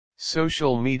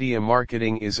Social media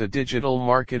marketing is a digital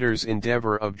marketer's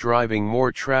endeavor of driving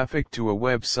more traffic to a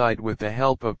website with the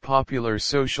help of popular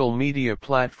social media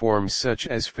platforms such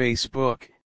as Facebook,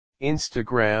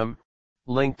 Instagram,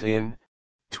 LinkedIn,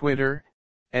 Twitter,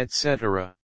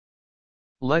 etc.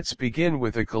 Let's begin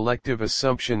with a collective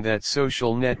assumption that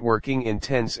social networking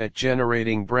intends at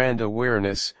generating brand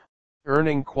awareness,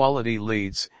 earning quality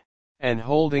leads, and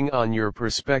holding on your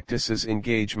prospectus's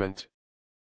engagement.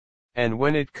 And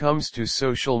when it comes to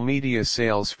social media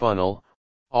sales funnel,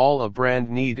 all a brand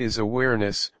need is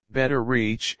awareness, better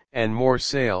reach, and more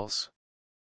sales.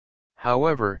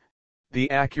 However,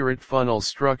 the accurate funnel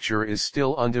structure is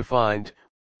still undefined.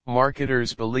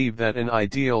 Marketers believe that an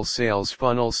ideal sales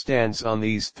funnel stands on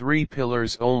these three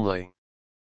pillars only.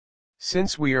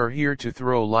 Since we are here to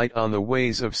throw light on the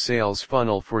ways of sales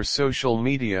funnel for social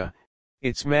media,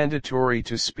 it's mandatory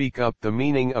to speak up the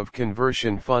meaning of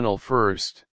conversion funnel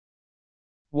first.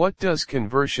 What does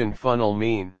conversion funnel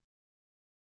mean?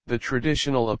 The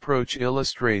traditional approach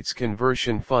illustrates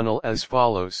conversion funnel as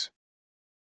follows.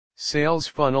 Sales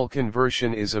funnel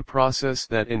conversion is a process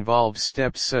that involves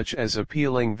steps such as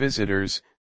appealing visitors,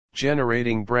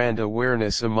 generating brand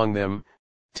awareness among them,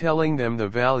 telling them the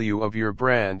value of your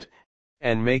brand,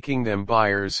 and making them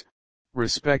buyers,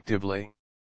 respectively.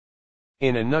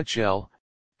 In a nutshell,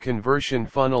 conversion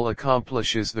funnel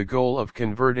accomplishes the goal of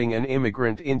converting an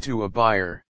immigrant into a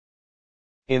buyer.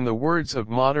 In the words of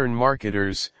modern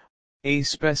marketers, a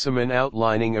specimen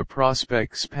outlining a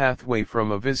prospect's pathway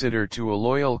from a visitor to a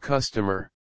loyal customer.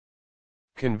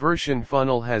 Conversion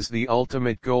funnel has the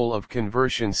ultimate goal of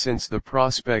conversion since the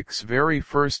prospect's very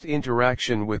first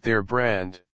interaction with their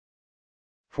brand.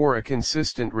 For a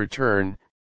consistent return,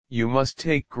 you must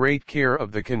take great care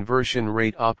of the conversion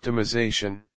rate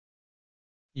optimization.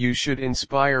 You should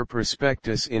inspire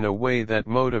prospectus in a way that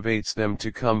motivates them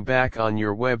to come back on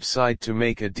your website to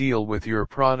make a deal with your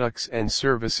products and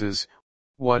services,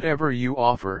 whatever you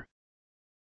offer.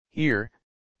 Here,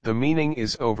 the meaning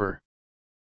is over.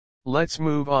 Let's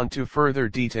move on to further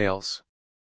details.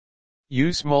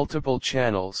 Use multiple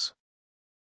channels.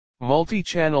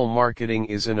 Multi-channel marketing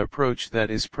is an approach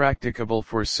that is practicable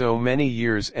for so many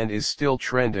years and is still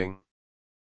trending.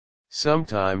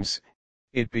 Sometimes,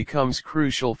 it becomes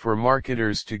crucial for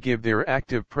marketers to give their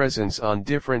active presence on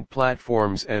different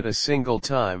platforms at a single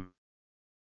time.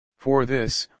 For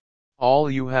this, all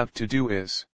you have to do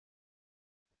is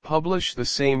publish the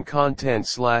same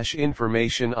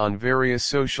content/information on various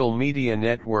social media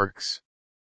networks.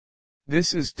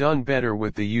 This is done better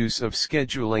with the use of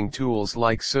scheduling tools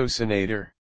like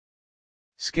Socinator.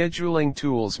 Scheduling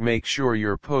tools make sure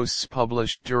your posts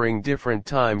published during different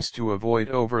times to avoid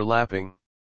overlapping.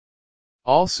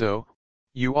 Also,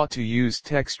 you ought to use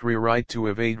text rewrite to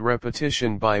evade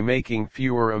repetition by making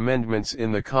fewer amendments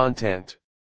in the content.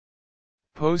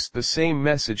 Post the same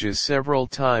messages several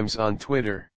times on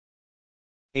Twitter.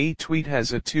 A tweet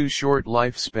has a too short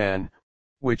lifespan,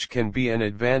 which can be an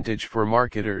advantage for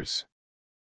marketers.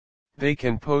 They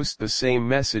can post the same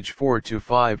message 4 to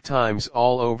 5 times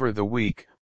all over the week,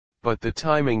 but the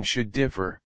timing should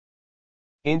differ.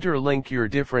 Interlink your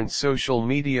different social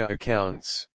media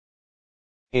accounts.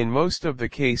 In most of the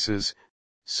cases,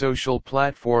 social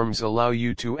platforms allow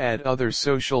you to add other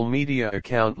social media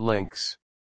account links.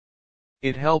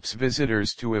 It helps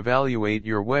visitors to evaluate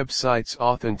your website's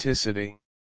authenticity.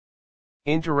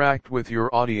 Interact with your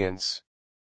audience.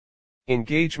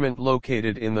 Engagement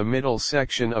located in the middle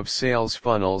section of sales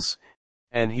funnels,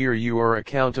 and here you are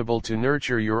accountable to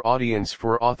nurture your audience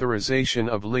for authorization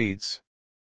of leads.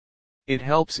 It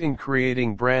helps in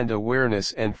creating brand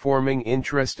awareness and forming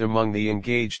interest among the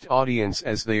engaged audience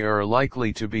as they are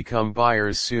likely to become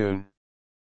buyers soon.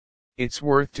 It's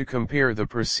worth to compare the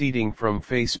proceeding from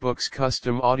Facebook's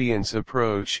custom audience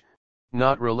approach,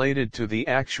 not related to the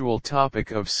actual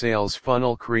topic of sales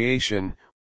funnel creation,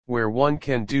 where one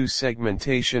can do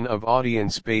segmentation of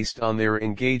audience based on their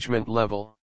engagement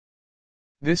level.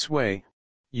 This way,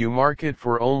 you market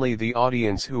for only the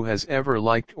audience who has ever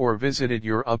liked or visited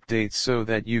your updates so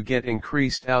that you get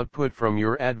increased output from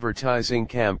your advertising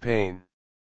campaign.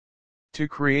 To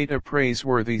create a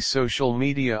praiseworthy social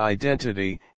media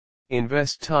identity,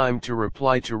 invest time to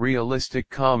reply to realistic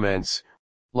comments,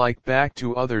 like back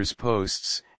to others'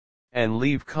 posts, and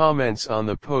leave comments on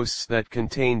the posts that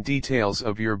contain details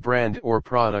of your brand or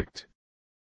product.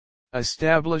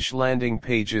 Establish landing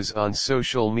pages on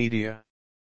social media.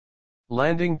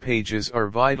 Landing pages are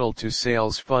vital to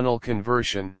sales funnel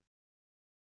conversion.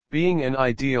 Being an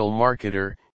ideal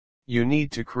marketer, you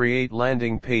need to create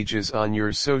landing pages on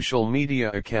your social media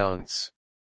accounts.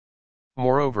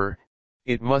 Moreover,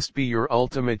 it must be your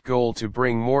ultimate goal to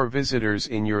bring more visitors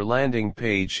in your landing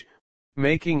page,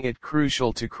 making it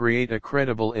crucial to create a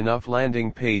credible enough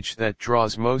landing page that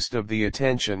draws most of the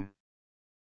attention.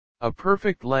 A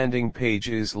perfect landing page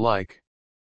is like.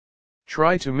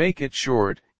 Try to make it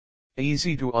short,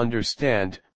 easy to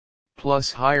understand,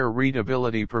 plus higher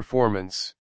readability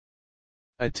performance.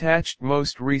 Attached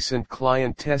most recent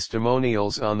client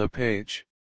testimonials on the page.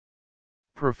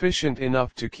 Proficient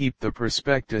enough to keep the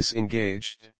prospectus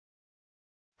engaged.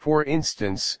 For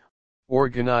instance,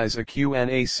 organize a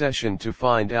Q&A session to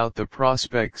find out the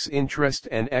prospect's interest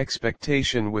and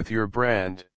expectation with your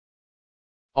brand.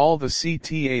 All the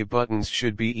CTA buttons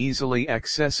should be easily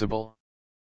accessible.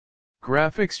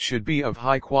 Graphics should be of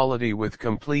high quality with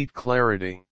complete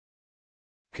clarity.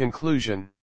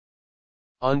 Conclusion.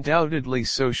 Undoubtedly,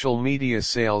 social media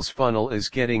sales funnel is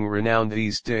getting renowned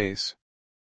these days.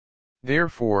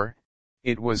 Therefore,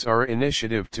 it was our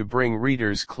initiative to bring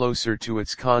readers closer to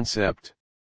its concept.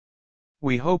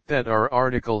 We hope that our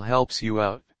article helps you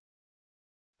out.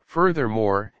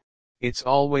 Furthermore, it's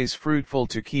always fruitful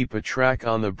to keep a track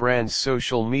on the brand's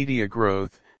social media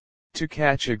growth, to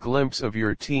catch a glimpse of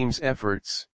your team's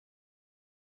efforts.